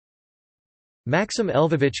Maxim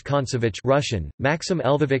Kontsevich Russian, Maxim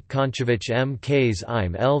Kontsevich M.K.'s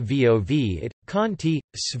im Lvov it, Konti,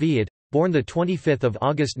 Sviat, born 25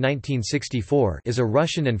 August 1964 is a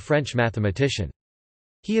Russian and French mathematician.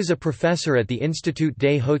 He is a professor at the Institut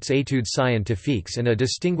des Hautes Études Scientifiques and a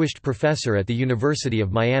distinguished professor at the University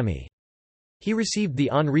of Miami. He received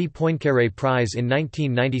the Henri Poincaré Prize in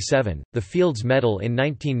 1997, the Fields Medal in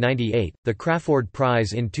 1998, the Crafoord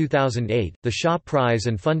Prize in 2008, the Shaw Prize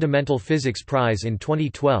and Fundamental Physics Prize in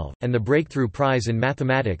 2012, and the Breakthrough Prize in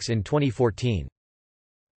Mathematics in 2014.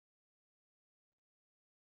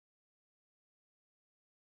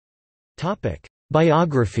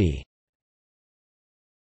 Biography.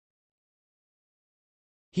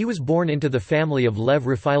 He was born into the family of Lev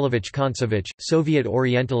Raphaelovich Kontsevich, Soviet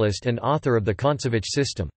Orientalist and author of the Kontsevich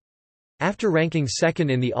system. After ranking second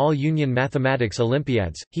in the All-Union Mathematics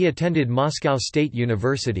Olympiads, he attended Moscow State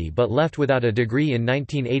University but left without a degree in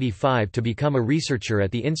 1985 to become a researcher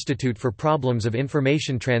at the Institute for Problems of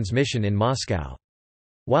Information Transmission in Moscow.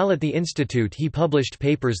 While at the institute he published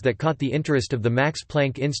papers that caught the interest of the Max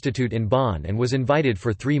Planck Institute in Bonn and was invited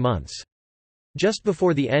for 3 months. Just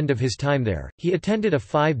before the end of his time there, he attended a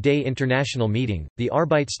 5-day international meeting, the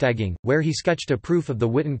Arbeitstagung, where he sketched a proof of the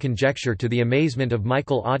Witten conjecture to the amazement of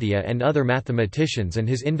Michael Atiyah and other mathematicians, and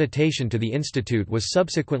his invitation to the institute was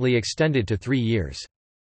subsequently extended to 3 years.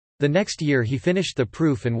 The next year he finished the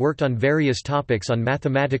proof and worked on various topics on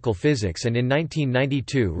mathematical physics, and in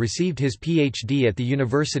 1992 received his Ph.D. at the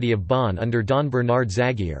University of Bonn under Don Bernard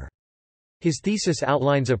Zagier. His thesis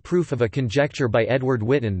outlines a proof of a conjecture by Edward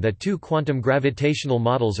Witten that two quantum gravitational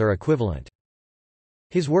models are equivalent.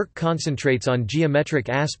 His work concentrates on geometric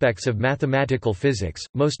aspects of mathematical physics,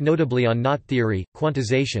 most notably on knot theory,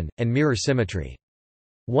 quantization, and mirror symmetry.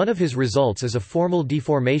 One of his results is a formal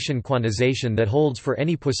deformation quantization that holds for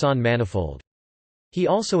any Poisson manifold. He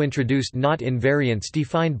also introduced knot invariants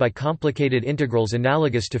defined by complicated integrals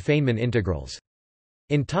analogous to Feynman integrals.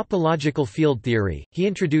 In topological field theory, he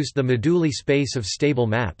introduced the moduli space of stable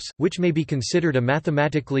maps, which may be considered a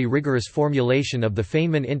mathematically rigorous formulation of the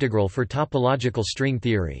Feynman integral for topological string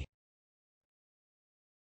theory.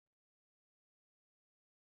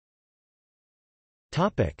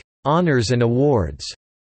 Honors and awards.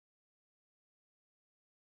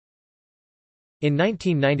 In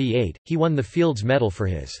 1998, he won the Fields Medal for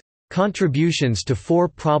his contributions to 4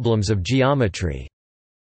 problems of geometry.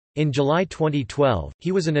 In July 2012,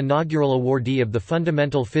 he was an inaugural awardee of the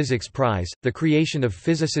Fundamental Physics Prize, the creation of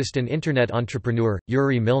physicist and Internet entrepreneur,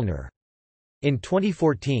 Yuri Milner. In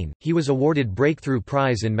 2014, he was awarded Breakthrough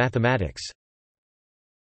Prize in Mathematics.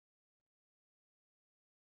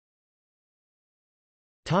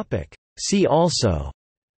 See also: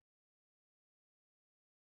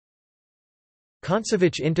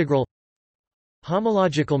 Kontsevich integral,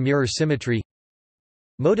 homological mirror symmetry,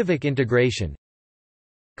 Motivec integration,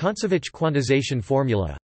 Kontsevich quantization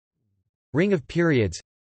formula, ring of periods.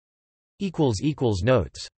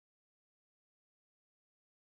 Notes